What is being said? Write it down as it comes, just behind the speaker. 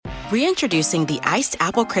Reintroducing the Iced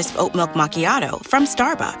Apple Crisp Oat Milk Macchiato from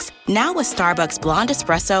Starbucks. Now with Starbucks Blonde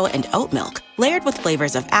Espresso and oat milk, layered with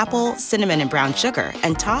flavors of apple, cinnamon, and brown sugar,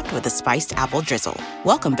 and topped with a spiced apple drizzle.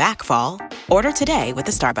 Welcome back, fall. Order today with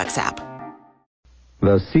the Starbucks app.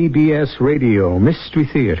 The CBS Radio Mystery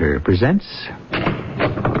Theater presents...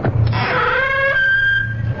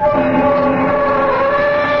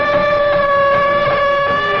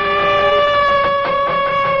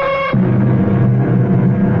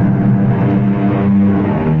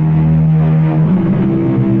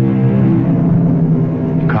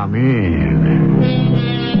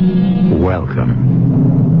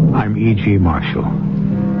 Welcome. I'm E.G. Marshall.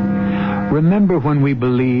 Remember when we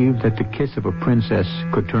believed that the kiss of a princess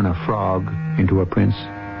could turn a frog into a prince?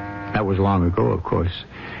 That was long ago, of course,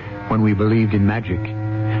 when we believed in magic.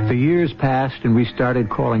 The years passed and we started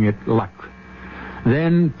calling it luck.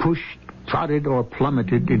 Then, pushed, prodded, or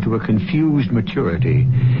plummeted into a confused maturity,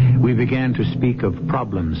 we began to speak of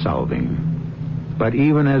problem solving. But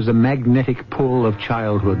even as the magnetic pull of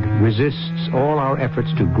childhood resists all our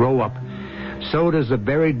efforts to grow up, so does the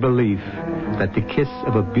buried belief that the kiss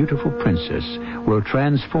of a beautiful princess will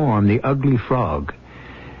transform the ugly frog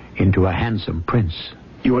into a handsome prince.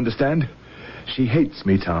 You understand? She hates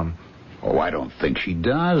me, Tom. Oh, I don't think she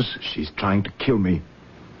does. She's trying to kill me.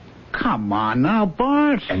 Come on now,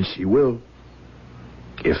 Bart. And she will.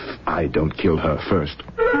 If I don't kill her first.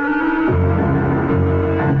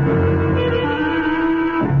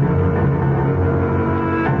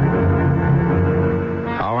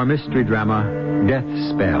 Our mystery drama, Death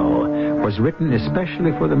Spell, was written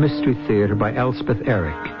especially for the Mystery Theater by Elspeth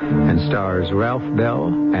Eric and stars Ralph Bell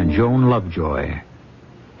and Joan Lovejoy.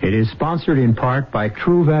 It is sponsored in part by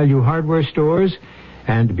True Value Hardware Stores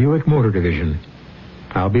and Buick Motor Division.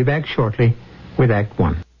 I'll be back shortly with Act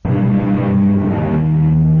One.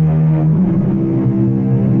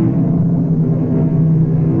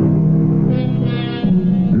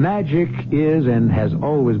 Magic is and has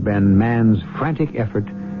always been man's frantic effort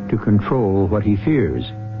to control what he fears.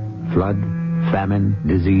 Flood, famine,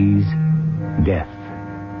 disease, death.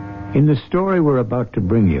 In the story we're about to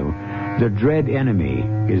bring you, the dread enemy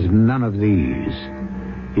is none of these.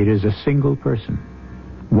 It is a single person.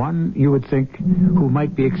 One, you would think, who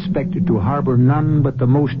might be expected to harbor none but the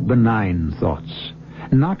most benign thoughts.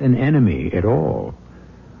 Not an enemy at all,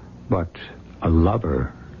 but a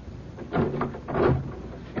lover.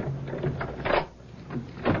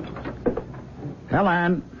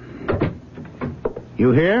 Helen.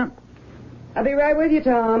 You here? I'll be right with you,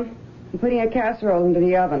 Tom. I'm putting a casserole into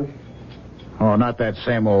the oven. Oh, not that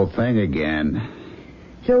same old thing again.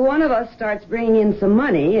 Till one of us starts bringing in some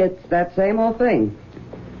money, it's that same old thing.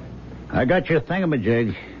 I got your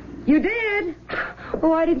thingamajig. You did? Oh,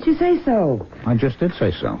 why didn't you say so? I just did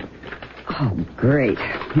say so. Oh, great.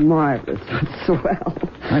 Marvelous. Swell.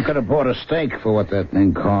 I could have bought a steak for what that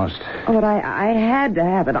thing cost. Oh, but I had to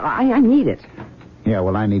have it. I need it. Yeah,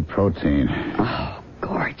 well, I need protein. Oh,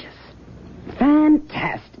 gorgeous.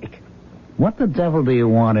 Fantastic. What the devil do you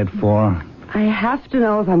want it for? I have to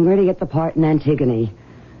know if I'm going to get the part in Antigone.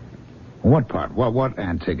 What part? What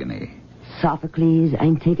Antigone? Sophocles'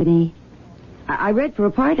 Antigone. I read for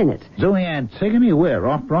a part in it. Doing Antigone where?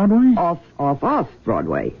 Off Broadway? Off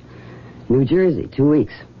Broadway. New Jersey, 2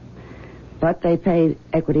 weeks. But they paid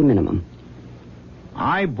equity minimum.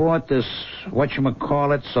 I bought this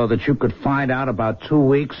whatchamacallit so that you could find out about 2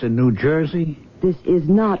 weeks in New Jersey? This is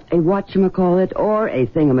not a whatchamacallit or a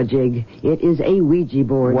thingamajig. It is a Ouija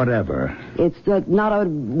board. Whatever. It's not a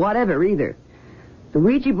whatever either. The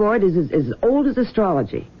Ouija board is as old as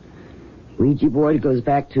astrology. Ouija board goes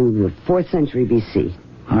back to the 4th century B.C.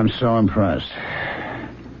 I'm so impressed.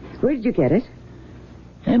 Where did you get it?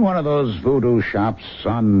 In one of those voodoo shops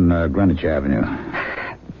on Greenwich Avenue.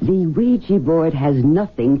 The Ouija board has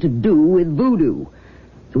nothing to do with voodoo.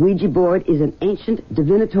 The Ouija board is an ancient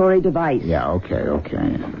divinatory device. Yeah, okay.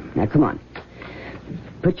 Now, come on.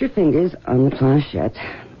 Put your fingers on the planchette.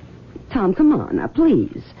 Tom, come on, now,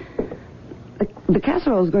 please. The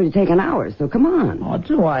casserole is going to take an hour, so come on. Oh,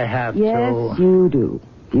 do I have to? Yes, you do.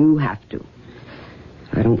 You have to.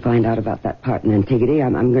 If I don't find out about that part in Antigone,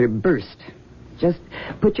 I'm going to burst. Just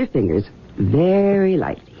put your fingers very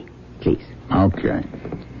lightly, please. Okay.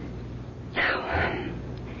 Now,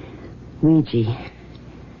 Ouija,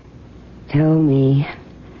 tell me,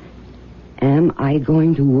 am I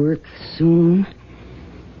going to work soon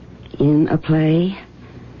in a play?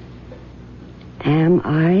 Am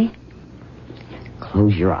I?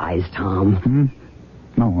 Close your eyes, Tom.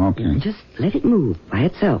 Oh, okay. Just let it move by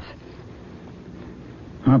itself.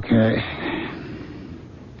 Okay.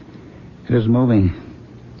 It is moving.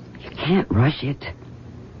 You can't rush it.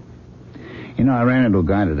 You know, I ran into a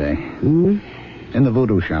guy today. In the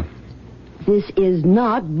voodoo shop. This is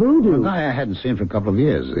not voodoo. A guy I hadn't seen for a couple of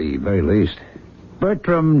years, at the very least.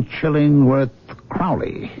 Bertram Chillingworth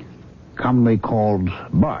Crowley, commonly called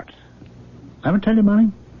Bart. Ever tell you about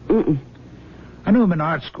him? Mm-mm. I knew him in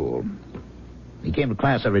art school. He came to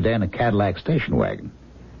class every day in a Cadillac station wagon.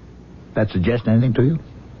 That suggest anything to you?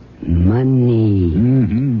 Money.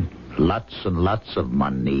 Mm-hmm. Lots and lots of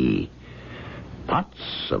money.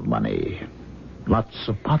 Pots of money. Lots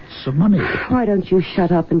of pots of money. Why don't you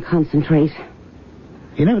shut up and concentrate?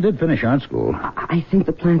 He never did finish art school. I think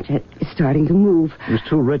the planchette is starting to move. He was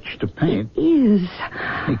too rich to paint. It is.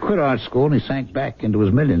 He quit art school and he sank back into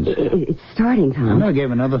his millions. It's starting, Tom. I never gave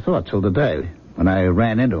him another thought till today, when I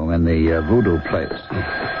ran into him in the voodoo place.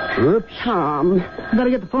 Oops. Tom. I better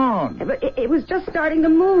get the phone. It was just starting to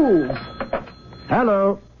move.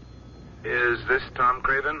 Hello. Is this Tom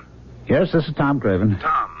Craven? Yes, this is Tom Craven.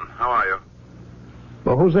 Tom, how are you?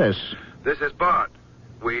 Well, who's this? This is Bart.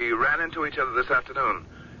 We ran into each other this afternoon.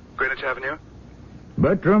 Greenwich Avenue?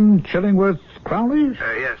 Bertram Chillingworth Crowley?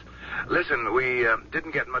 Yes. Listen, we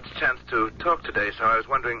didn't get much chance to talk today, so I was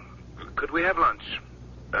wondering, could we have lunch?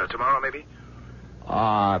 Tomorrow, maybe?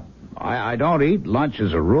 I don't eat lunch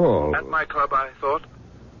as a rule. At my club, I thought.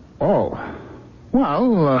 Oh.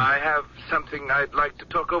 Well, I have something I'd like to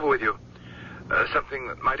talk over with you. Something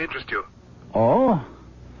that might interest you. Oh?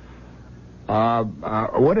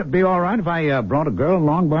 Would it be all right if I brought a girl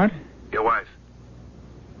along, Bart? Your wife?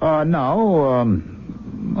 No,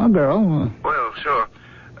 a girl. Well, sure.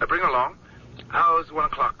 Bring her along. How's 1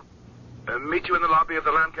 o'clock? Meet you in the lobby of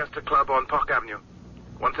the Lancaster Club on Park Avenue.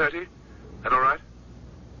 1:30? That all right?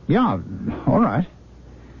 Yeah, all right.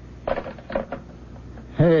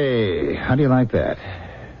 Hey, how do you like that?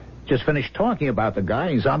 Just finished talking about the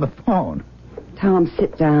guy. He's on the phone. Tom,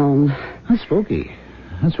 sit down. That's spooky.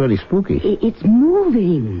 That's really spooky. It's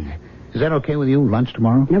moving. Is that okay with you? Lunch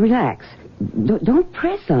tomorrow? Now, relax. Don't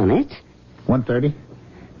press on it. 1:30?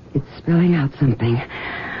 It's spelling out something.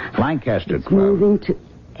 Lancaster It's Club. moving to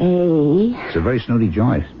A. It's a very snooty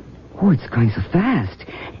joint. Oh, it's going so fast.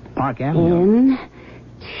 Park Avenue.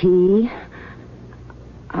 N-T-I-A-N-T-I.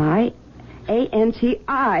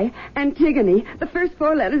 Antigone. The first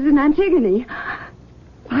 4 letters in Antigone.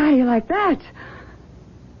 Why, you like that?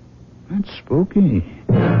 That's spooky.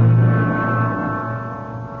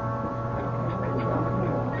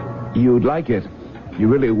 You'd like it. You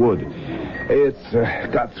really would. It's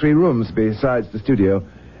got 3 rooms besides the studio,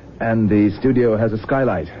 and the studio has a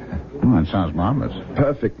skylight. Oh, that sounds marvelous.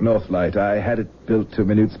 Perfect north light. I had it built to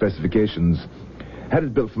minute specifications. Had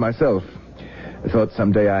it built for myself. I thought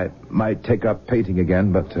someday I might take up painting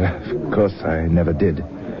again, but of course I never did.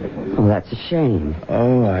 Oh, that's a shame.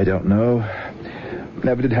 Oh, I don't know.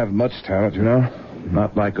 Never did have much talent, you know.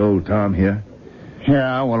 Not like old Tom here.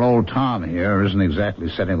 Yeah, well, old Tom here isn't exactly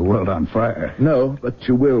setting the world on fire. No, but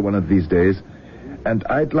you will one of these days. And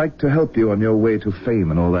I'd like to help you on your way to fame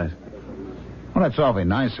and all that. Well, that's awfully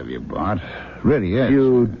nice of you, Bart. Really is.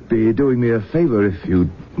 You'd be doing me a favor if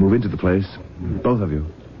you'd move into the place. Both of you.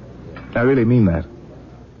 I really mean that.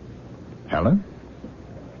 Helen?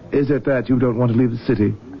 Is it that you don't want to leave the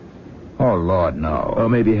city? Oh, Lord, no. Or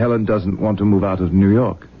maybe Helen doesn't want to move out of New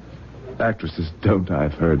York. Actresses don't,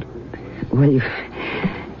 I've heard. Well,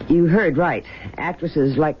 you heard right.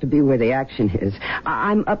 Actresses like to be where the action is.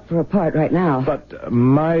 I'm up for a part right now. But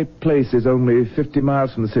my place is only 50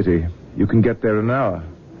 miles from the city. You can get there in an hour.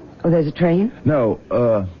 Oh, there's a train? No,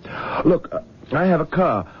 look, I have a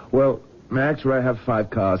car. Well, actually, I have 5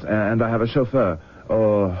 cars, and I have a chauffeur.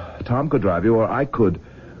 Or Tom could drive you, or I could.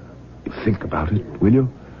 Think about it, will you?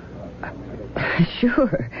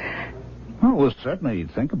 Sure. Oh, well, certainly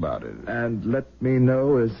think about it. And let me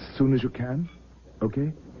know as soon as you can,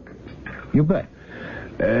 okay? You bet.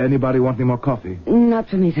 Anybody want any more coffee? Not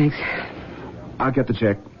for me, thanks. I'll get the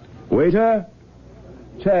check. Waiter,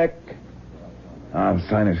 check. I'll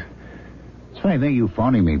sign it. It's a funny thing you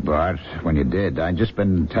phoning me, Bart, when you did. I'd just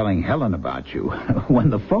been telling Helen about you when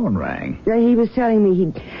the phone rang. He was telling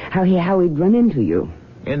me how he'd run into you.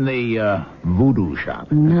 In the voodoo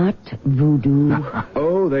shop. Not voodoo.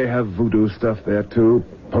 Oh, they have voodoo stuff there, too.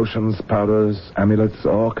 Potions, powders, amulets,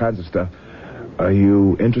 all kinds of stuff. Are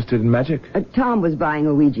you interested in magic? Tom was buying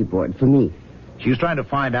a Ouija board for me. She was trying to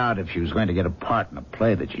find out if she was going to get a part in a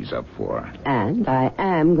play that she's up for. And I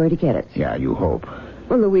am going to get it. Yeah, you hope.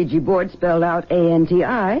 Well, the Ouija board spelled out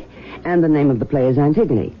A-N-T-I, and the name of the play is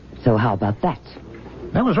Antigone. So how about that?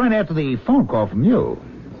 That was right after the phone call from you.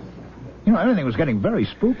 You know, everything was getting very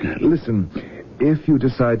spooky. Listen, if you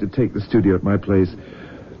decide to take the studio at my place,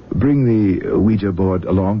 bring the Ouija board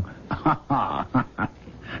along.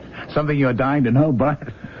 Something you're dying to know,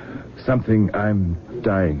 Bart? Something I'm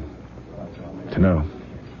dying to know.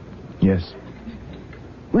 Yes.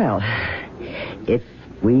 Well, if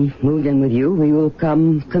we moved in with you, we will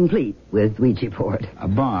come complete with Ouija board.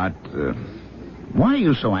 Bart, why are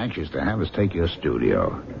you so anxious to have us take your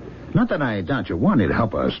studio? Not that I doubt you wanted to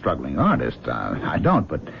help a struggling artist. I don't,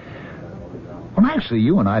 but... Well, actually,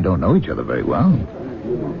 you and I don't know each other very well.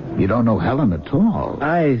 You don't know Helen at all.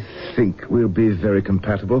 I think we'll be very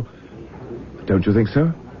compatible. Don't you think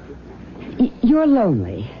so? You're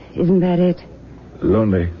lonely, isn't that it?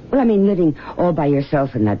 Lonely. Well, I mean, living all by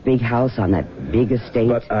yourself in that big house on that big estate.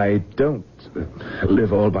 But I don't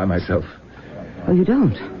live all by myself. Oh, you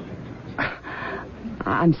don't?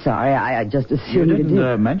 I'm sorry, I just assumed you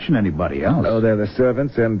didn't mention anybody else. Oh, there are the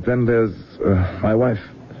servants, and then there's my wife.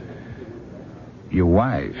 Your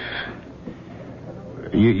wife?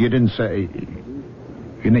 You didn't say...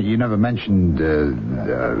 You never mentioned...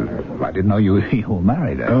 I didn't know you were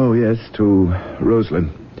married. Oh, yes, to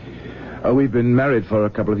Rosalind. We've been married for a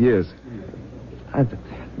couple of years.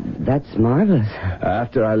 That's marvelous.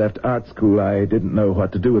 After I left art school, I didn't know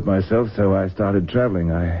what to do with myself, so I started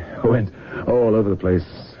traveling. I went all over the place.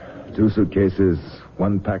 2 suitcases,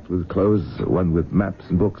 one packed with clothes, one with maps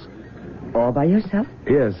and books. All by yourself?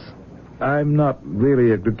 Yes. I'm not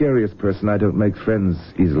really a gregarious person. I don't make friends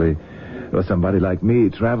easily. For somebody like me,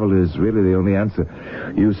 travel is really the only answer.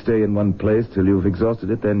 You stay in one place till you've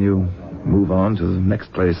exhausted it, then you move on to the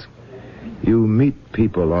next place. You meet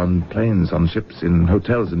people on planes, on ships, in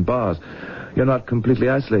hotels, in bars. You're not completely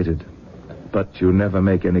isolated, but you never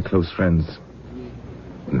make any close friends.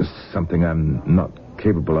 It's something I'm not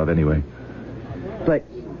capable of anyway. But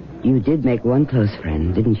you did make one close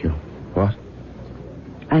friend, didn't you? What?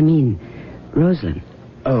 I mean, Rosalind.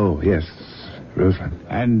 Oh, yes, Rosalind.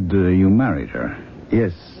 And you married her?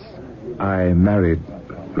 Yes, I married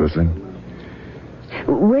Rosalind.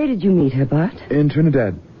 Where did you meet her, Bart? In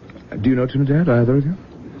Trinidad. Do you know Trinidad, either of you?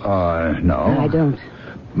 No. I don't.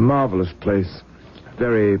 Marvelous place.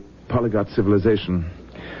 Very polyglot civilization.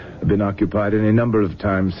 Been occupied any number of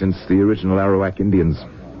times since the original Arawak Indians.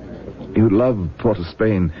 You'd love Port of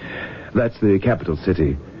Spain. That's the capital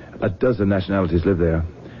city. 12 nationalities live there.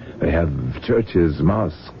 They have churches,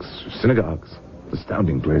 mosques, synagogues.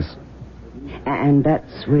 Astounding place. And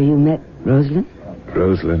that's where you met Rosalind?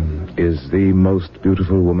 Rosalind is the most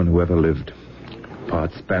beautiful woman who ever lived.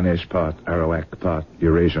 Part Spanish, part Arawak, part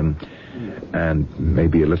Eurasian, and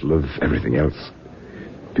maybe a little of everything else.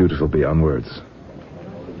 Beautiful beyond words.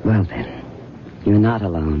 Well, then, you're not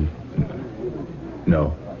alone.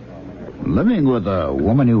 No. Living with a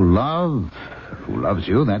woman you love, who loves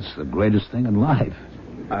you, that's the greatest thing in life.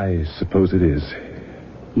 I suppose it is.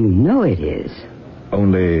 You know it is.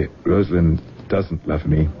 Only Rosalind doesn't love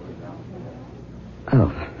me.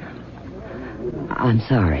 Oh. I'm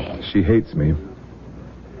sorry. She hates me.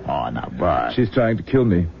 Oh, now, Bart. She's trying to kill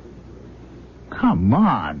me. Come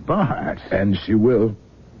on, Bart. And she will.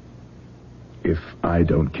 If I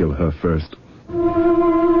don't kill her first.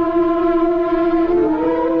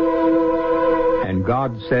 And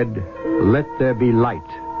God said, "Let there be light."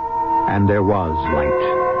 And there was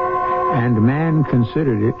light. And man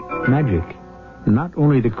considered it magic. Not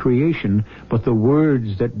only the creation, but the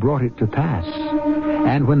words that brought it to pass.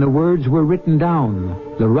 And when the words were written down,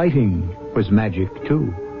 the writing was magic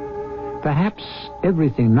too. Perhaps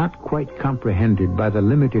everything not quite comprehended by the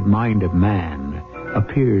limited mind of man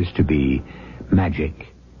appears to be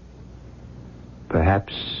magic.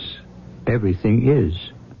 Perhaps everything is.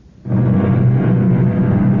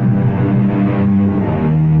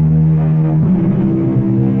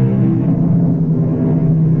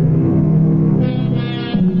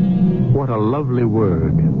 What a lovely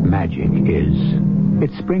word magic is.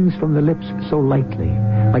 It springs from the lips so lightly,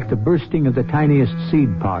 like the bursting of the tiniest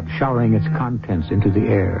seed pod showering its contents into the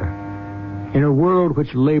air. In a world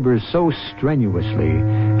which labors so strenuously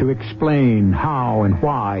to explain how and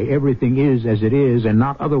why everything is as it is and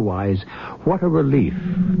not otherwise, what a relief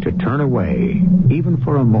to turn away, even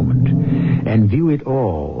for a moment, and view it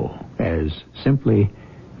all as simply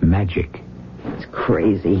magic. It's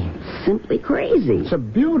crazy. Simply crazy. It's a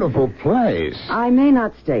beautiful place. I may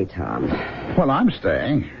not stay, Tom. Well, I'm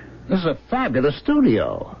staying. This is a fabulous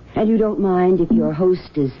studio. And you don't mind if your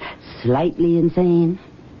host is slightly insane?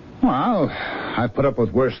 Well, I've put up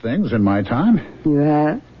with worse things in my time. You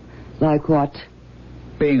have? Like what?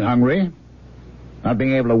 Being hungry. Not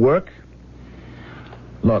being able to work.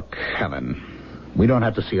 Look, Helen, we don't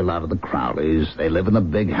have to see a lot of the Crowleys. They live in the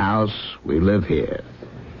big house. We live here.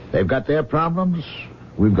 They've got their problems.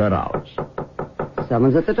 We've got ours.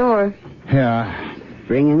 Someone's at the door. Yeah.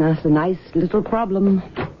 Bringing us a nice little problem.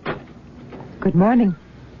 Good morning.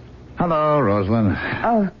 Hello, Rosalind.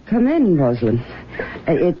 Oh, come in, Rosalind.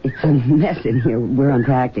 It's a mess in here. We're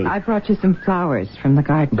unpacking. I brought you some flowers from the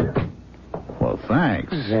garden. Well,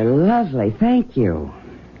 thanks. They're lovely. Thank you.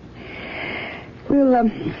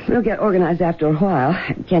 We'll get organized after a while.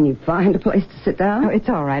 Can you find a place to sit down? Oh, it's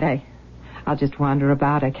all right. I'll just wander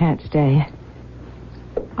about. I can't stay.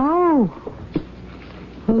 Oh.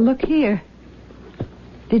 Well, look here.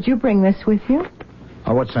 Did you bring this with you?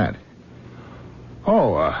 Oh, what's that?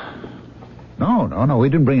 Oh, no, we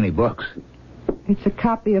didn't bring any books. It's a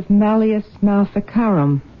copy of Malleus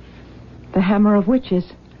Maleficarum, The Hammer of Witches.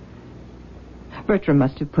 Bertram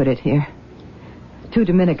must have put it here. 2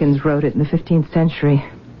 Dominicans wrote it in the 15th century.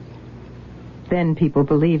 Then people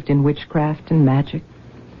believed in witchcraft and magic.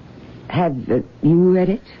 Have you read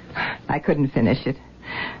it? I couldn't finish it.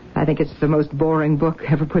 I think it's the most boring book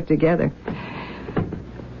ever put together.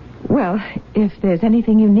 Well, if there's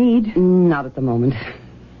anything you need... Not at the moment.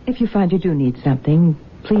 If you find you do need something,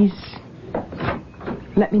 please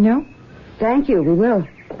let me know. Thank you, we will.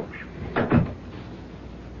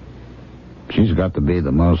 She's got to be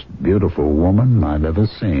the most beautiful woman I've ever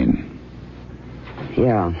seen.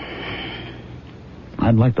 Yeah.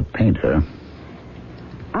 I'd like to paint her.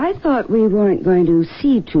 I thought we weren't going to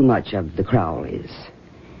see too much of the Crowleys.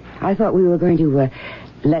 I thought we were going to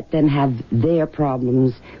let them have their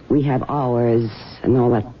problems, we have ours, and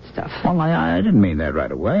all that stuff. Well, I didn't mean that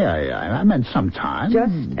right away. I meant sometime.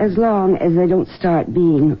 Just as long as they don't start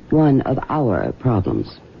being one of our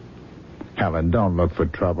problems. Helen, don't look for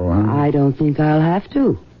trouble, huh? I don't think I'll have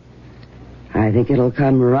to. I think it'll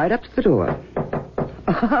come right up to the door.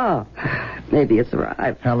 Oh, maybe it's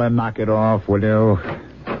arrived. Helen, knock it off, will you?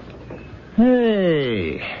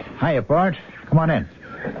 Hey. Hiya, Bart. Come on in.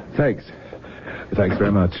 Thanks. Thanks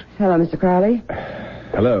very much. Hello, Mr. Crowley.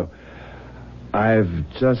 Hello. I've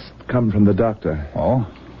just come from the doctor. Oh?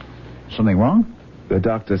 Something wrong? The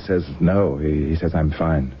doctor says no. He says I'm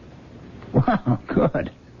fine. Well,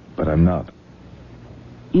 good. But I'm not.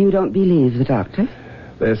 You don't believe the doctor?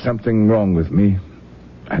 There's something wrong with me.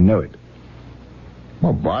 I know it.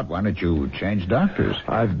 Well, Bart, why don't you change doctors?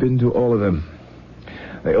 I've been to all of them.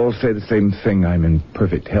 They all say the same thing. I'm in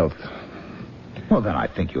perfect health. Well, then I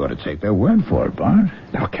think you ought to take their word for it, Bart.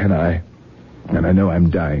 How can I? And I know I'm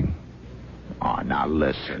dying. Oh, now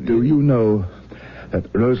listen. Do you know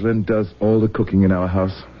that Rosalind does all the cooking in our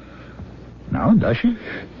house? No, does she?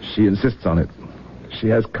 She insists on it. She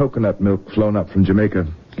has coconut milk flown up from Jamaica.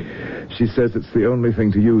 She says it's the only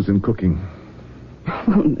thing to use in cooking.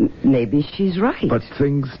 Well, maybe she's right. But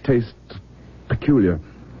things taste peculiar.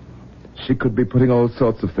 She could be putting all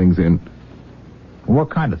sorts of things in.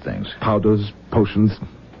 What kind of things? Powders, potions,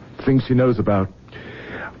 things she knows about.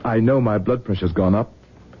 I know my blood pressure's gone up,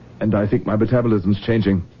 and I think my metabolism's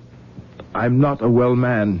changing. I'm not a well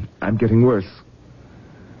man. I'm getting worse.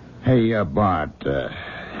 Hey, Bart,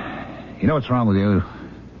 you know what's wrong with you?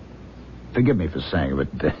 Forgive me for saying it,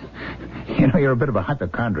 but, you're a bit of a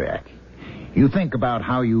hypochondriac. You think about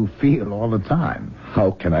how you feel all the time.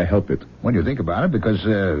 How can I help it? When you think about it, because,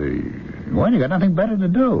 you got nothing better to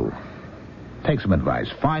do. Take some advice.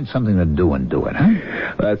 Find something to do and do it,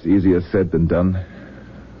 huh? That's easier said than done.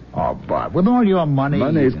 Oh, Bart, with all your money...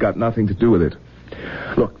 Money's got nothing to do with it.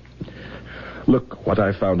 Look what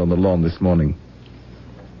I found on the lawn this morning.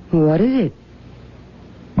 What is it?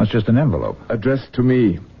 Well, it's just an envelope. Addressed to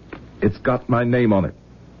me. It's got my name on it.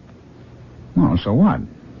 Well, so what?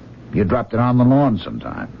 You dropped it on the lawn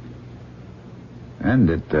sometime. And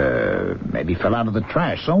it, maybe fell out of the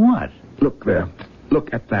trash. So what? Look there.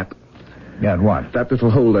 Look at that. Yeah, what? That little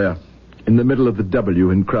hole there. In the middle of the W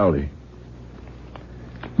in Crowley.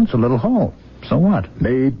 It's a little hole. So what?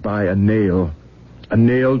 Made by a nail. A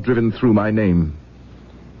nail driven through my name.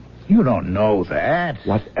 You don't know that.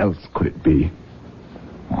 What else could it be?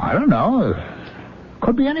 Well, I don't know.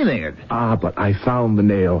 Could be anything. But I found the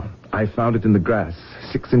nail. I found it in the grass,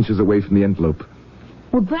 6 inches away from the envelope.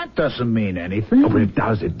 Well, that doesn't mean anything. Oh, it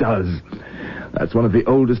does. That's one of the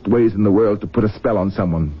oldest ways in the world to put a spell on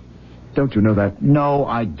someone. Don't you know that? No,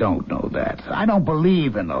 I don't know that. I don't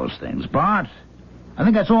believe in those things, Bart. I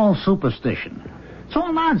think that's all superstition. It's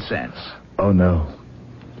all nonsense. Oh, no.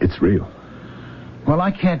 It's real. Well,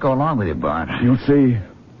 I can't go along with you, Bart. You'll see.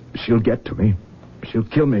 She'll get to me. She'll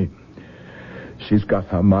kill me. She's got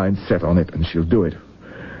her mind set on it, and she'll do it.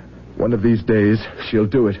 One of these days, she'll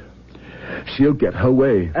do it. She'll get her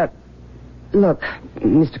way. Look,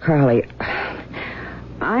 Mr. Crowley,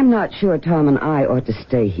 I'm not sure Tom and I ought to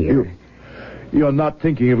stay here. You're not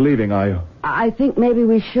thinking of leaving, are you? I think maybe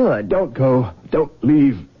we should. Don't go. Don't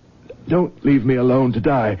leave. Don't leave me alone to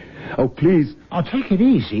die. Oh, please, Oh, take it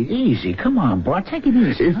easy. Come on, Bart, take it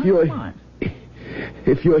easy.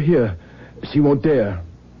 If you're here, she won't dare.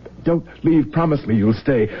 Don't leave. Promise me you'll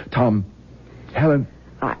stay. Tom. Helen.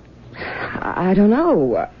 I don't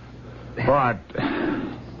know. Bart,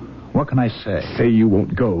 what can I say? Say you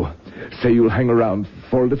won't go. Say you'll hang around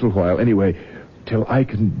for a little while anyway, till I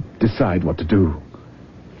can decide what to do.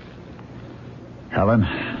 Helen?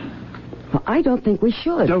 Well, I don't think we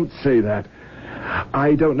should. Don't say that.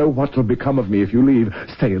 I don't know what will become of me if you leave.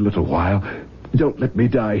 Stay a little while. Don't let me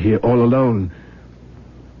die here all alone.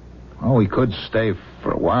 Oh, we could stay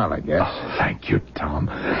for a while, I guess. Oh, thank you, Tom.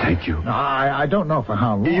 Thank you. No, I don't know for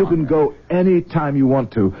how long. You can go any time you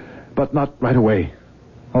want to, but not right away.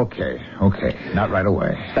 Okay. Not right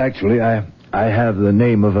away. Actually, I have the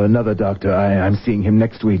name of another doctor. I'm seeing him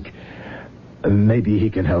next week. Maybe he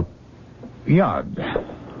can help. Yeah,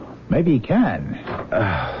 maybe he can.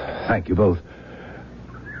 Thank you both.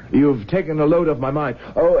 You've taken a load off my mind.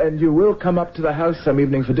 Oh, and you will come up to the house some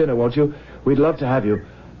evening for dinner, won't you? We'd love to have you.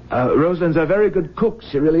 Rosalind's a very good cook.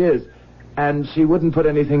 She really is. And she wouldn't put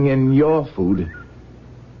anything in your food.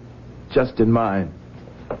 Just in mine.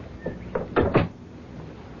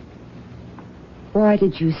 Why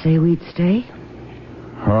did you say we'd stay?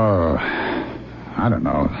 Oh, I don't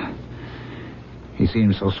know. He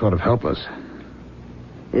seems so sort of helpless.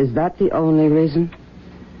 Is that the only reason?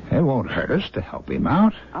 It won't hurt us to help him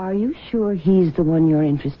out. Are you sure he's the one you're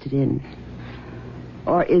interested in?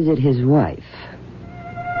 Or is it his wife?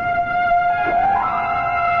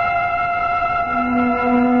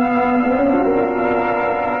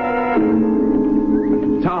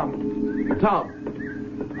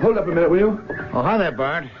 Tom, hold up a minute, will you? Oh, hi there,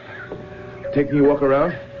 Bart. Taking you a walk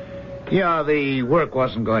around? Yeah, the work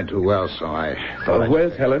wasn't going too well, so I thought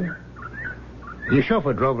where's Helen? Your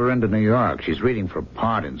chauffeur drove her into New York. She's reading for a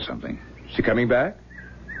part in something. She coming back?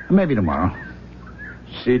 Maybe tomorrow.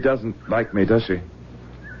 She doesn't like me, does she?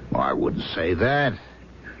 Well, I wouldn't say that.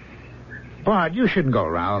 Bart, you shouldn't go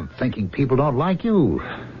around thinking people don't like you.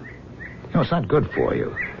 You know, it's not good for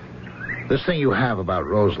you. This thing you have about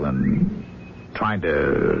Rosalind trying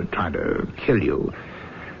to kill you.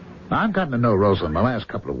 I've gotten to know Rosalind the last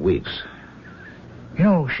couple of weeks. You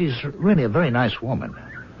know, she's really a very nice woman.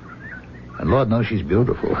 And Lord knows she's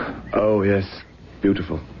beautiful. Oh, yes.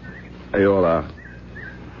 Beautiful. They all are.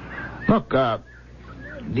 Look,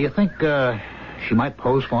 do you think she might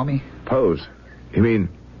pose for me? Pose? You mean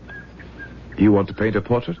you want to paint a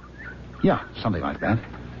portrait? Yeah, something like that.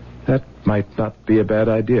 That might not be a bad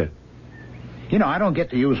idea. You know, I don't get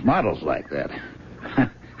to use models like that.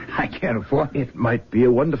 I can't afford it. It might be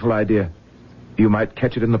a wonderful idea. You might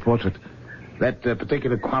catch it in the portrait. That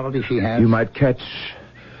particular quality she has? You might catch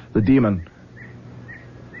the demon.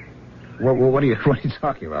 What are you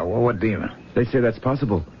talking about? What demon? They say that's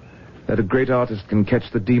possible. That a great artist can catch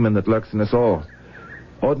the demon that lurks in us all.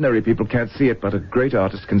 Ordinary people can't see it, but a great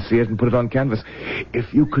artist can see it and put it on canvas.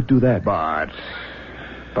 If you could do that...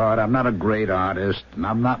 Bart, I'm not a great artist, and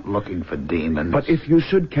I'm not looking for demons. But if you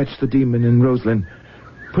should catch the demon in Rosalind,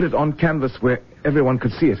 put it on canvas where everyone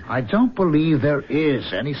could see it. I don't believe there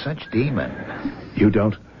is any such demon. You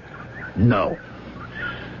don't? No.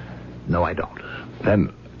 No, I don't.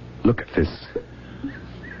 Then look at this.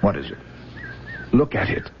 What is it? Look at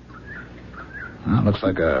it. Well, it looks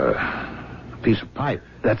like a piece of pipe.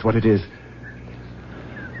 That's what it is.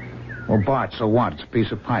 Well, Bart, so what? It's a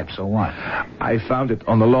piece of pipe, so what? I found it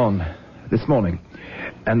on the lawn this morning.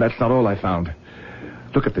 And that's not all I found.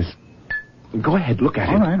 Look at this. Go ahead, look at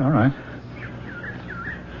it. All right.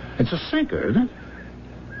 It's a sinker, isn't it?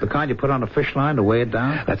 The kind you put on a fish line to weigh it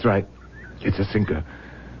down? That's right. It's a sinker.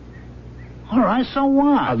 All right, so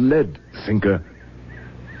what? A lead sinker.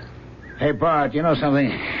 Hey, Bart, you know something?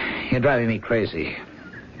 You're driving me crazy.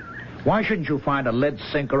 Why shouldn't you find a lead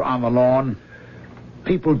sinker on the lawn?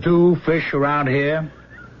 People do fish around here.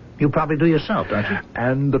 You probably do yourself, don't you?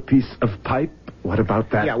 And the piece of pipe? What about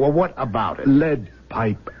that? Yeah, well, what about it? Lead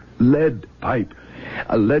pipe. Lead pipe.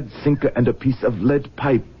 A lead sinker and a piece of lead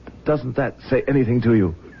pipe. Doesn't that say anything to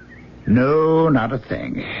you? No, not a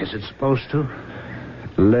thing. Is it supposed to?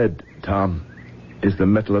 Lead, Tom, is the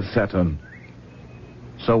metal of Saturn.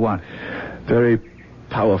 So what? Very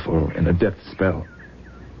powerful in a death spell.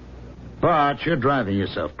 But you're driving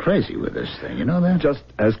yourself crazy with this thing, you know that? Just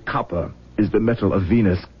as copper is the metal of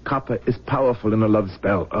Venus, copper is powerful in a love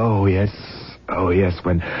spell. Oh, yes.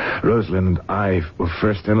 When Rosalind and I were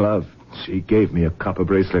first in love, she gave me a copper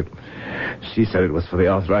bracelet. She said it was for the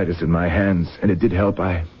arthritis in my hands, and it did help,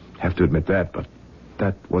 I have to admit that, but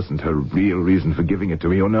that wasn't her real reason for giving it to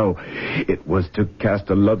me. Oh, no. It was to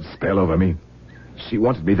cast a love spell over me. She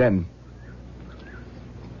wanted me then.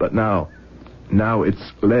 But now, Now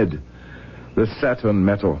it's lead. The Saturn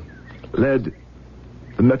metal. Lead.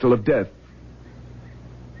 The metal of death.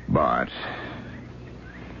 Bart,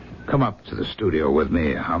 come up to the studio with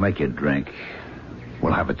me. I'll make you a drink.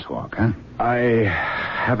 We'll have a talk, huh? I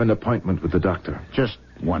have an appointment with the doctor. Just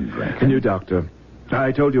one drink. The new doctor.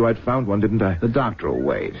 I told you I'd found one, didn't I? The doctor will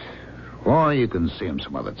wait. Or you can see him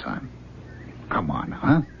some other time. Come on,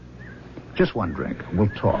 huh? Just one drink. We'll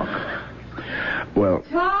talk. Well...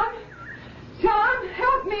 Tom? Tom,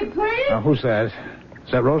 help me, please. Who's that?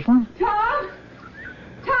 Is that Rosalind? Tom?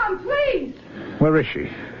 Tom, please. Where is she?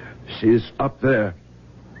 She's up there.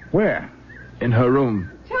 Where? In her room.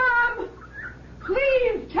 Tom!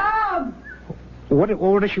 Please, Tom! What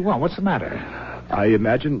does she want? What's the matter? I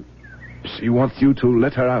imagine she wants you to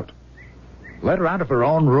let her out. Let her out of her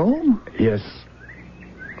own room? Yes.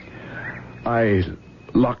 I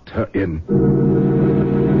locked her in.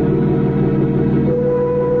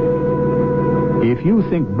 If you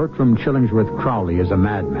think Bertram Chillingsworth Crowley is a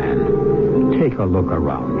madman, take a look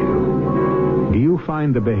around you. Do you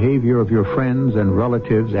find the behavior of your friends and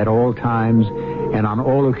relatives at all times and on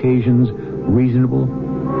all occasions reasonable?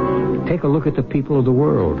 Take a look at the people of the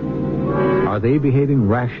world. Are they behaving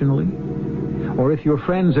rationally? Or if your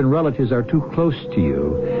friends and relatives are too close to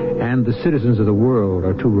you and the citizens of the world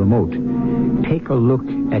are too remote, take a look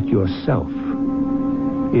at yourself,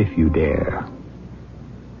 if you dare.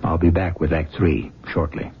 I'll be back with Act 3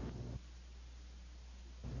 shortly.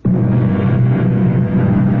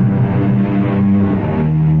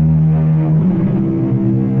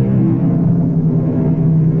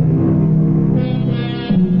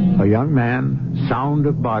 A young man, sound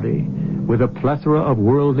of body, with a plethora of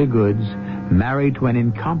worldly goods, married to an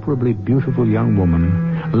incomparably beautiful young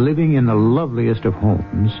woman, living in the loveliest of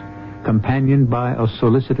homes, companioned by a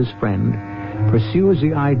solicitous friend, pursues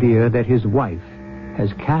the idea that his wife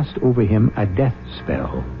has cast over him a death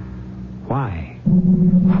spell. Why?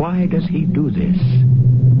 Why does he do this?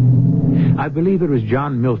 I believe it was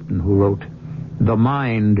John Milton who wrote, "The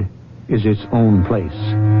mind is its own place,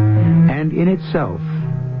 and in itself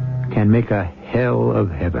can make a hell of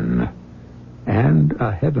heaven, and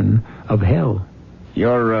a heaven of hell."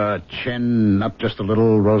 Your chin up just a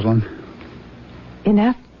little, Rosalind?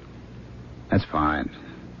 Enough? That's fine.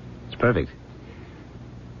 It's perfect.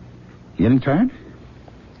 You getting tired?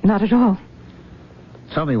 Not at all.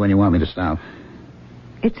 Tell me when you want me to stop.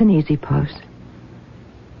 It's an easy pose.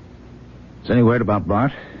 Is any word about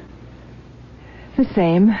Bart? The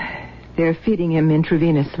same. They're feeding him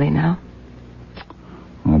intravenously now.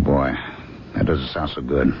 Oh, boy. That doesn't sound so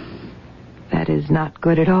good. That is not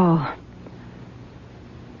good at all.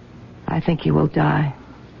 I think he will die.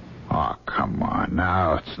 Oh, come on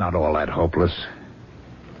now. It's not all that hopeless.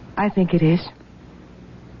 I think it is.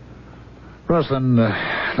 Rosalind,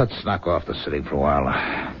 let's knock off the sitting for a while.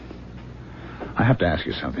 I have to ask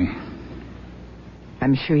you something.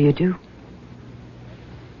 I'm sure you do.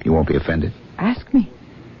 You won't be offended? Ask me.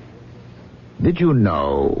 Do you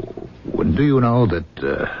know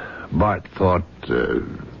that Bart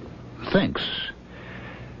thinks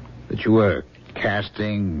that you were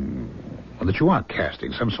casting, or that you are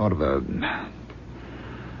casting some sort of a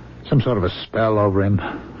spell over him?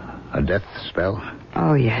 A death spell?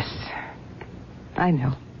 Oh, yes. I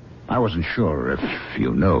know. I wasn't sure if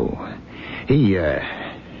you knew. He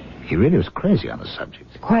really was crazy on the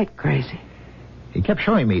subject. Quite crazy. He kept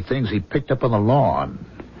showing me things he'd picked up on the lawn.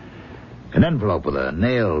 An envelope with a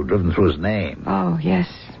nail driven through his name. Oh, yes.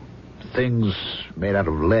 Things made out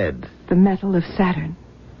of lead. The metal of Saturn.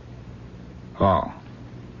 Oh.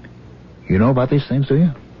 You know about these things, do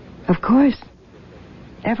you? Of course.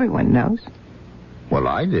 Everyone knows. Well,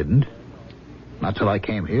 I didn't. Not till I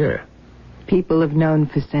came here. People have known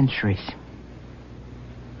for centuries.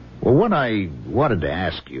 Well, what I wanted to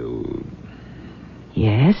ask you...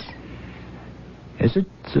 Yes? Is it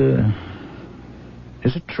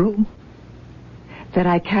true? That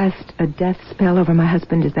I cast a death spell over my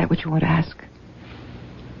husband, is that what you want to ask?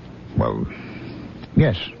 Well,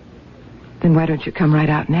 yes. Then why don't you come right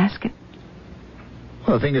out and ask it?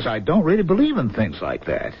 Well, the thing is, I don't really believe in things like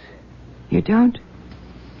that. You don't?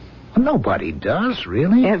 Well, nobody does,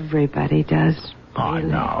 really. Everybody does. Oh, really.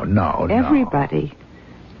 No. Everybody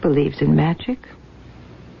believes in magic.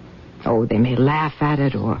 Oh, they may laugh at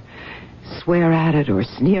it or swear at it or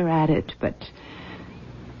sneer at it, but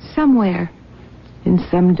somewhere in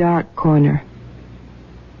some dark corner,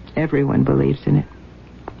 everyone believes in it.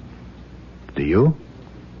 Do you?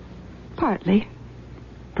 Partly.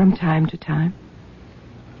 From time to time.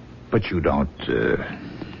 But you don't,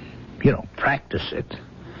 practice it.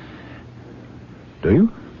 Do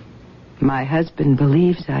you? My husband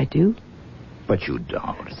believes I do. But you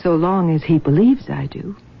don't. So long as he believes I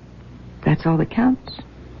do. That's all that counts.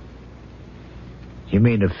 You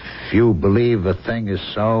mean if you believe a thing is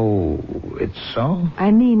so, it's so?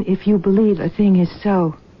 I mean, if you believe a thing is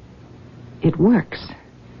so, it works.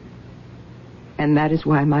 And that is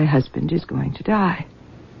why my husband is going to die.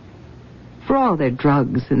 For all their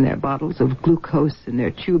drugs and their bottles of glucose and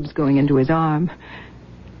their tubes going into his arm,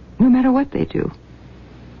 no matter what they do,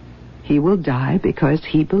 he will die because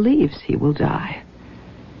he believes he will die.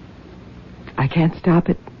 I can't stop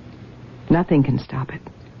it. Nothing can stop it.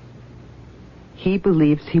 He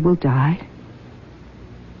believes he will die,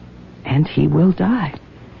 and he will die.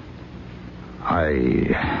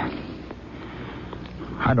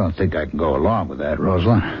 I don't think I can go along with that,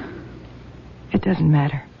 Rosalind. It doesn't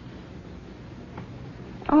matter.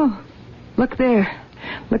 Oh, look there.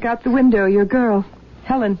 Look out the window, your girl,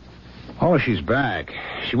 Helen. Oh, she's back.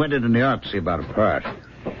 She went into New York to see about a part.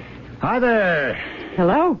 Hi there.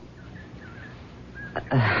 Hello.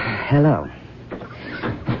 Hello.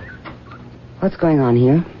 What's going on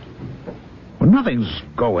here? Well, nothing's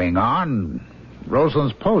going on.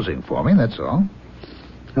 Rosalind's posing for me, that's all.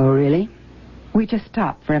 Oh, really? We just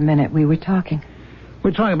stopped for a minute. We were talking.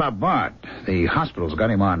 We're talking about Bart. The hospital's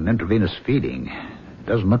got him on intravenous feeding.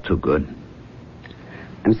 Doesn't look too good.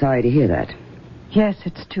 I'm sorry to hear that. Yes,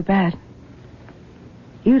 it's too bad.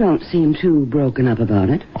 You don't seem too broken up about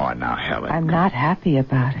it. Oh, now, Helen. I'm not happy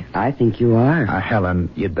about it. I think you are.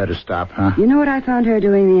 Helen, you'd better stop, huh? You know what I found her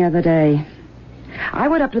doing the other day? I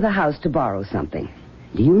went up to the house to borrow something.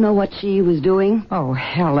 Do you know what she was doing? Oh,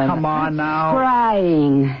 Helen. Come on now.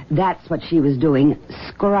 Scrying. That's what she was doing.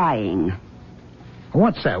 Scrying.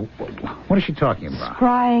 What's that? What is she talking about?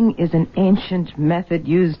 Scrying is an ancient method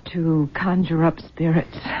used to conjure up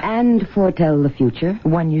spirits. And foretell the future.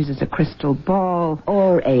 One uses a crystal ball.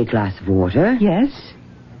 Or a glass of water. Yes.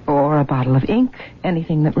 Or a bottle of ink.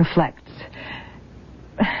 Anything that reflects.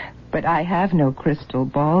 But I have no crystal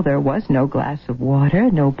ball. There was no glass of water,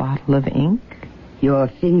 no bottle of ink. Your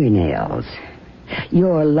fingernails.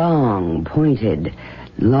 Your long, pointed,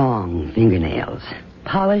 long fingernails.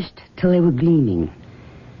 Polished till they were gleaming.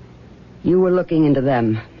 You were looking into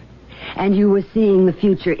them. And you were seeing the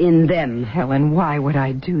future in them. Helen, why would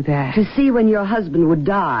I do that? To see when your husband would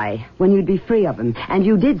die, when you'd be free of him. And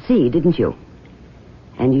you did see, didn't you?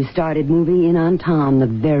 And you started moving in on Tom the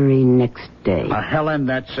very next day. Helen,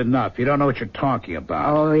 that's enough. You don't know what you're talking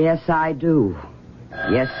about. Oh, yes, I do.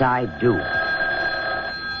 Yes, I do.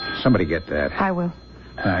 Somebody get that. I will.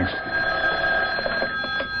 Thanks.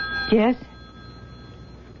 Yes?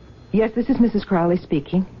 Yes, this is Mrs. Crowley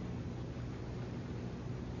speaking.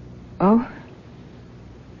 Oh?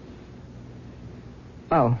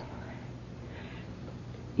 Oh.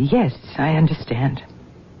 Yes, I understand.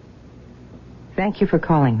 Thank you for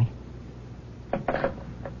calling me.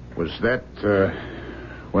 Was that,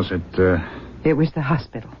 was it, It was the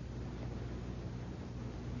hospital.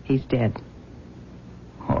 He's dead.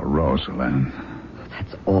 Oh, Rosalind.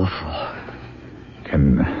 That's awful.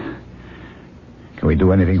 Can we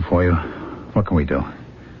do anything for you? What can we do?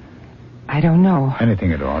 I don't know.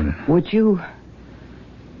 Anything at all. Could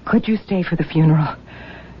you stay for the funeral?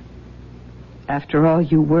 After all,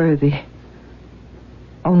 you were the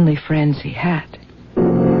only friends he had.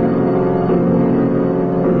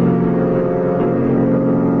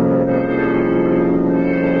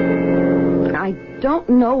 I don't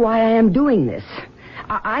know why I am doing this.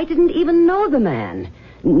 I didn't even know the man.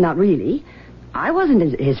 Not really. I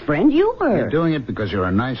wasn't his friend. You were. You're doing it because you're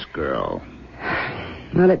a nice girl.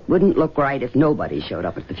 Well, it wouldn't look right if nobody showed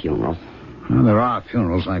up at the funeral. Well, there are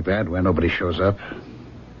funerals like that where nobody shows up.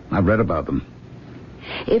 I've read about them.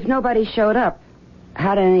 If nobody showed up,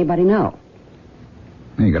 how did anybody know?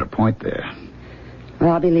 You got a point there.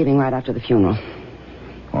 Well, I'll be leaving right after the funeral.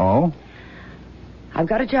 Oh? I've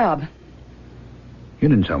got a job. You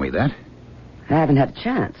didn't tell me that. I haven't had a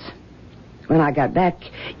chance. When I got back,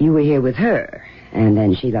 you were here with her, and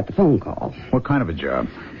then she got the phone call. What kind of a job?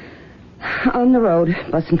 On the road,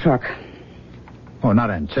 bus and truck. Oh, not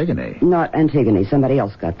Antigone. Not Antigone. Somebody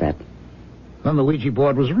else got that. Then the Ouija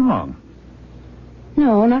board was wrong.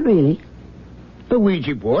 No, not really. The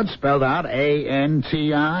Ouija board spelled out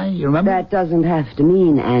A-N-T-I, you remember? That doesn't have to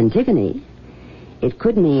mean Antigone. It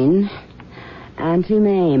could mean Auntie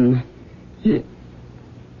Mame.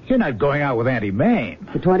 You're not going out with Auntie Mame.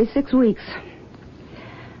 For 26 weeks.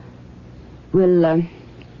 Will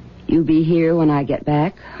you be here when I get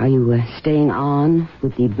back? Are you staying on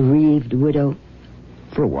with the bereaved widow?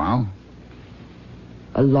 For a while.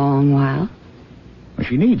 A long while? Well,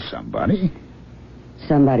 she needs somebody.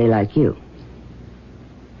 Somebody like you.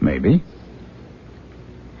 Maybe.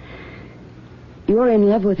 You're in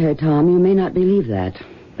love with her, Tom. You may not believe that,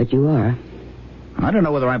 but you are. I don't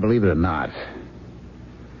know whether I believe it or not.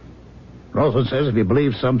 Rosalind says if you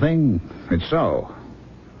believe something, it's so.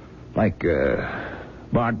 Like,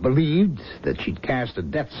 Bart believed that she'd cast a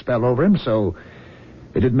death spell over him, so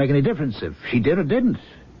it didn't make any difference if she did or didn't.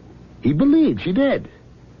 He believed she did.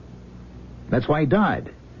 That's why he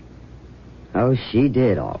died. Oh, she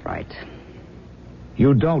did, all right.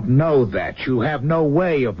 You don't know that. You have no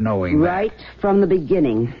way of knowing that. Right from the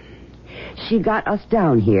beginning. She got us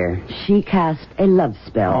down here. She cast a love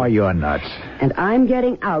spell. Oh, you're nuts. And I'm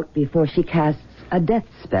getting out before she casts a death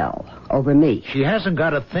spell over me. She hasn't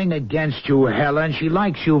got a thing against you, Helen. She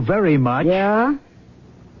likes you very much. Yeah?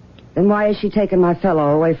 Then why has she taken my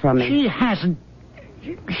fellow away from me? She hasn't.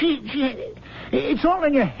 She. It's all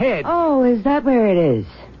in your head. Oh, is that where it is?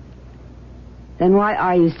 Then why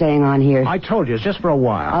are you staying on here? I told you, it's just for a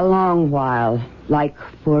while. A long while. Like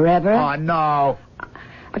forever? Oh, no.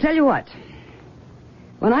 I'll tell you what.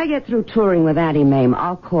 When I get through touring with Auntie Mame,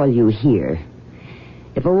 I'll call you here.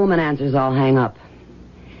 If a woman answers, I'll hang up.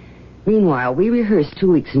 Meanwhile, we rehearse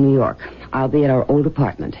 2 weeks in New York. I'll be at our old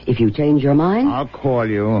apartment. If you change your mind... I'll call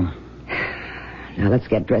you. Now, let's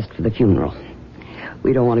get dressed for the funeral.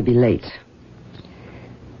 We don't want to be late.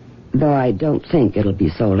 Though I don't think it'll be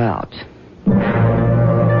sold out.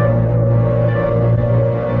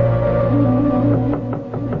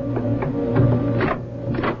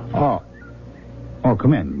 Oh,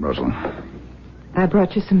 come in, Rosalind. I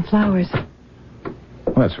brought you some flowers.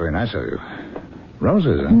 Well, that's very nice of you.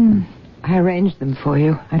 Roses, huh? I arranged them for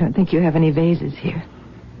you. I don't think you have any vases here.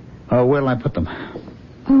 Oh, where'll I put them?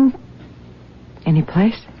 Oh, any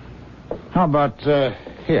place? How about,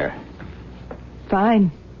 here?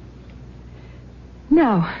 Fine.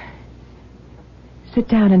 Now, sit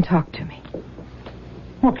down and talk to me.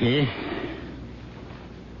 Okay.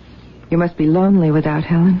 You must be lonely without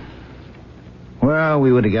Helen. Well,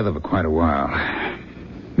 we were together for quite a while.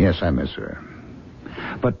 Yes, I miss her.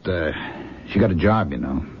 But, she got a job, you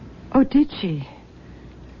know. Oh, did she?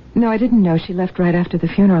 No, I didn't know. She left right after the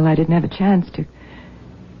funeral. I didn't have a chance to.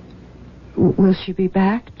 Will she be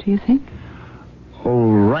back, do you think?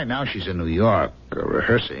 Oh, right now she's in New York,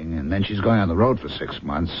 rehearsing, and then she's going on the road for 6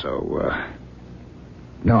 months, so,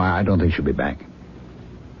 no, I don't think she'll be back.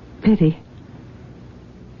 Pity.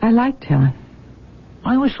 I liked Helen.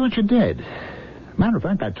 I always thought you did. Matter of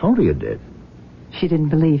fact, I told her you did. She didn't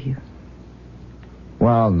believe you.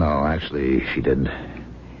 Well, no, actually, she didn't.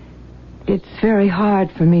 It's very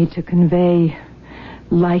hard for me to convey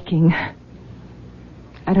liking.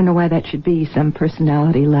 I don't know why that should be. Some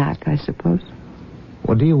personality lack, I suppose.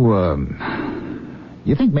 Well, do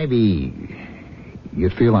you think maybe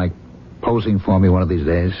you'd feel like posing for me one of these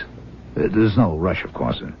days? There's no rush, of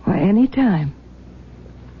course. Why, any time.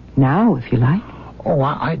 Now, if you like. Oh,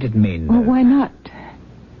 I didn't mean... Well, why not?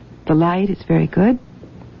 The light is very good.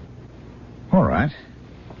 All right.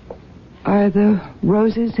 Are the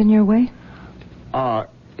roses in your way?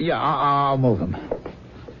 Yeah, I'll move them.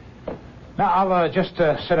 Now, I'll just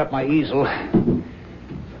set up my easel.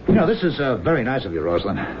 You know, this is very nice of you,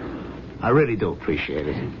 Rosalind. I really do appreciate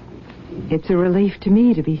it. It's a relief to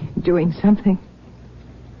me to be doing something.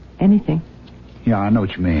 Anything. Yeah, I know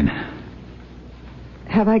what you mean.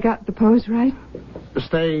 Have I got the pose right?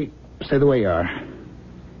 Stay the way you are.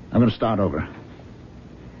 I'm going to start over.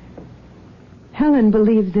 Helen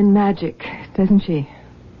believes in magic, doesn't she?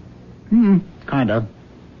 Kind of.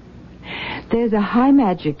 There's a high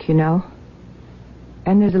magic, you know.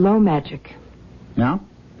 And there's a low magic. Now?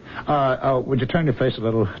 Would you turn your face a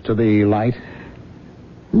little to the light?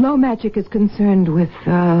 Low magic is concerned with,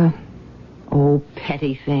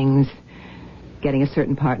 petty things. Getting a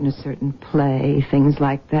certain part in a certain play, things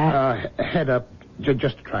like that. Head up,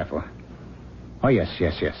 just a trifle. Oh, yes,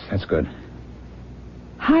 that's good.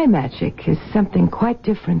 High magic is something quite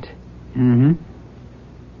different. Mm-hmm.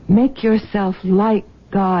 Make yourself like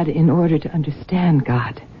God in order to understand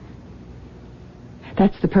God.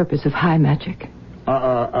 That's the purpose of high magic.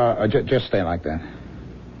 Just stay like that.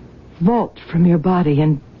 Vault from your body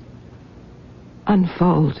and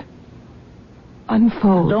unfold.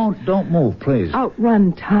 Unfold. Don't move, please.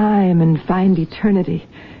 Outrun time and find eternity.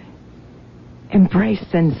 Embrace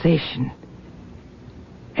sensation.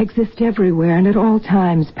 Exist everywhere and at all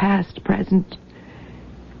times, past, present.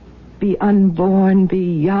 Be unborn, be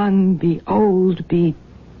young, be old, be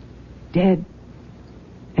dead,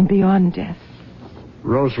 and beyond death.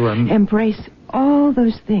 Rosalind. Embrace all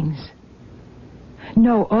those things.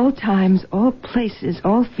 Know all times, all places,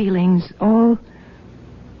 all feelings, all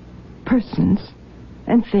persons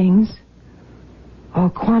and things, all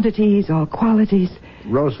quantities, all qualities.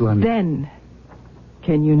 Rosalind. Then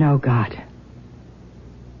can you know God?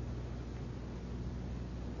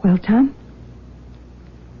 Well, Tom?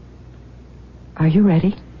 Are you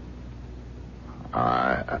ready?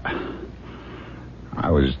 I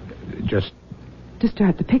was just... To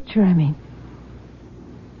start the picture, I mean.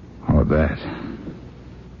 Oh, that.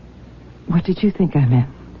 What did you think I meant?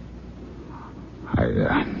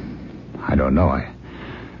 I don't know.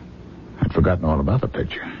 I'd forgotten all about the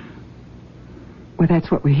picture. Well,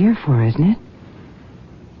 that's what we're here for, isn't it?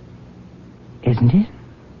 Isn't it?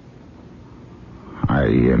 I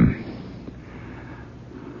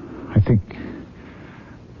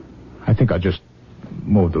think I'll just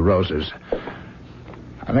move the roses.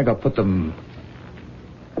 I think I'll put them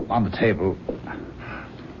on the table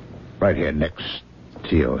right here next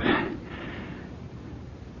to you.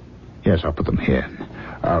 Yes, I'll put them here.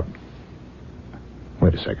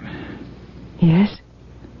 Wait a second. Yes?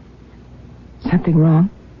 Something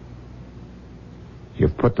wrong?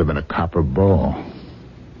 You've put them in a copper bowl.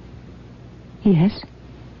 Yes.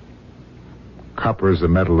 Copper is the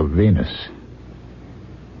metal of Venus.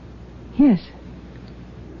 Yes.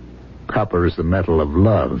 Copper is the metal of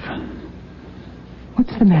love.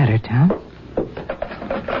 What's the matter, Tom?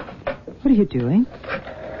 What are you doing?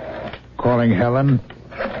 Calling Helen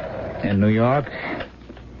in New York.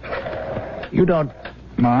 You don't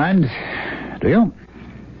mind, do you?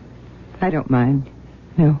 I don't mind.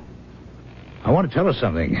 No. I want to tell her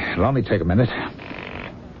something. It'll only take a minute.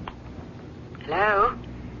 Hello?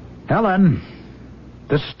 Helen,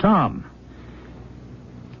 this is Tom.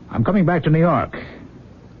 I'm coming back to New York.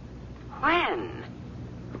 When?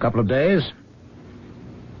 A couple of days.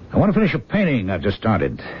 I want to finish a painting I've just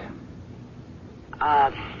started.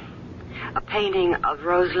 A painting of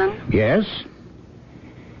Rosalind? Yes.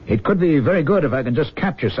 It could be very good if I can just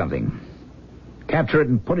capture something. Capture it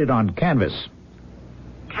and put it on canvas.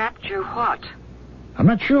 Capture what? I'm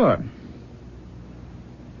not sure.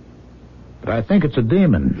 But I think it's a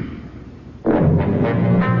demon.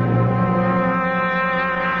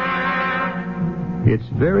 It's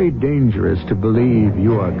very dangerous to believe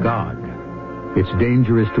you are God. It's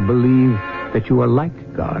dangerous to believe that you are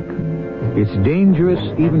like God. It's dangerous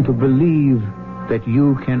even to believe that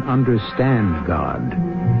you can understand God.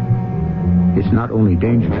 It's not only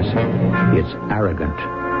dangerous, it's arrogant.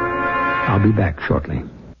 I'll be back shortly.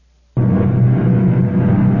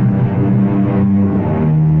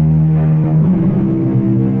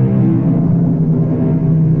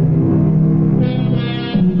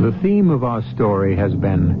 The theme of our story has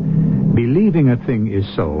been believing a thing is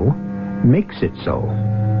so makes it so.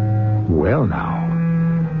 Well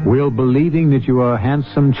now, will believing that you are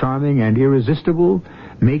handsome, charming, and irresistible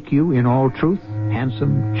make you, in all truth,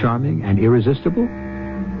 handsome, charming, and irresistible?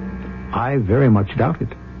 I very much doubt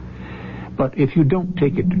it. But if you don't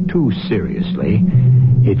take it too seriously,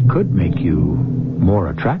 it could make you more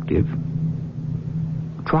attractive.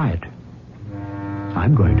 Try it.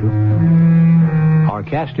 I'm going to. Our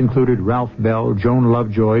cast included Ralph Bell, Joan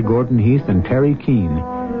Lovejoy, Gordon Heath, and Terry Keane.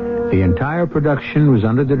 The entire production was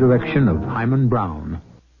under the direction of Hyman Brown.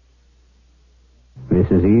 This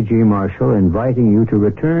is E.G. Marshall inviting you to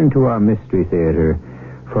return to our Mystery Theater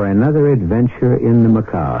for another adventure in the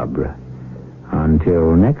macabre.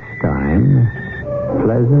 Until next time,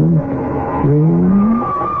 pleasant dreams.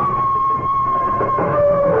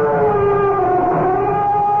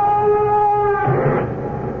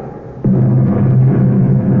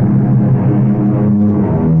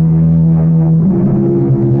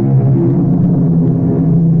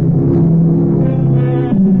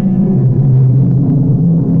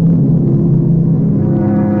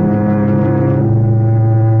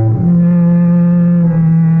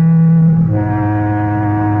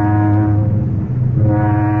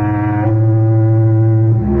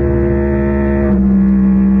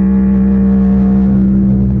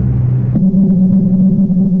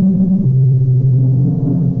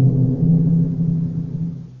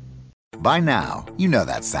 By now, you know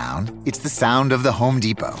that sound. It's the sound of the Home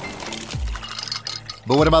Depot.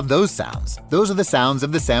 But what about those sounds? Those are the sounds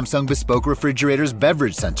of the Samsung Bespoke Refrigerator's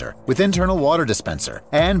Beverage Center with internal water dispenser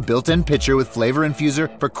and built-in pitcher with flavor infuser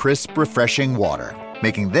for crisp, refreshing water.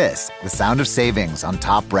 Making this the sound of savings on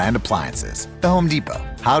top brand appliances. The Home Depot.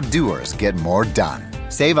 How doers get more done.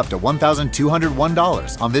 Save up to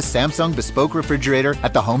 $1,201 on this Samsung Bespoke Refrigerator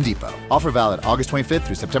at the Home Depot. Offer valid August 25th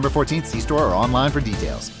through September 14th. See store or online for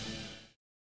details.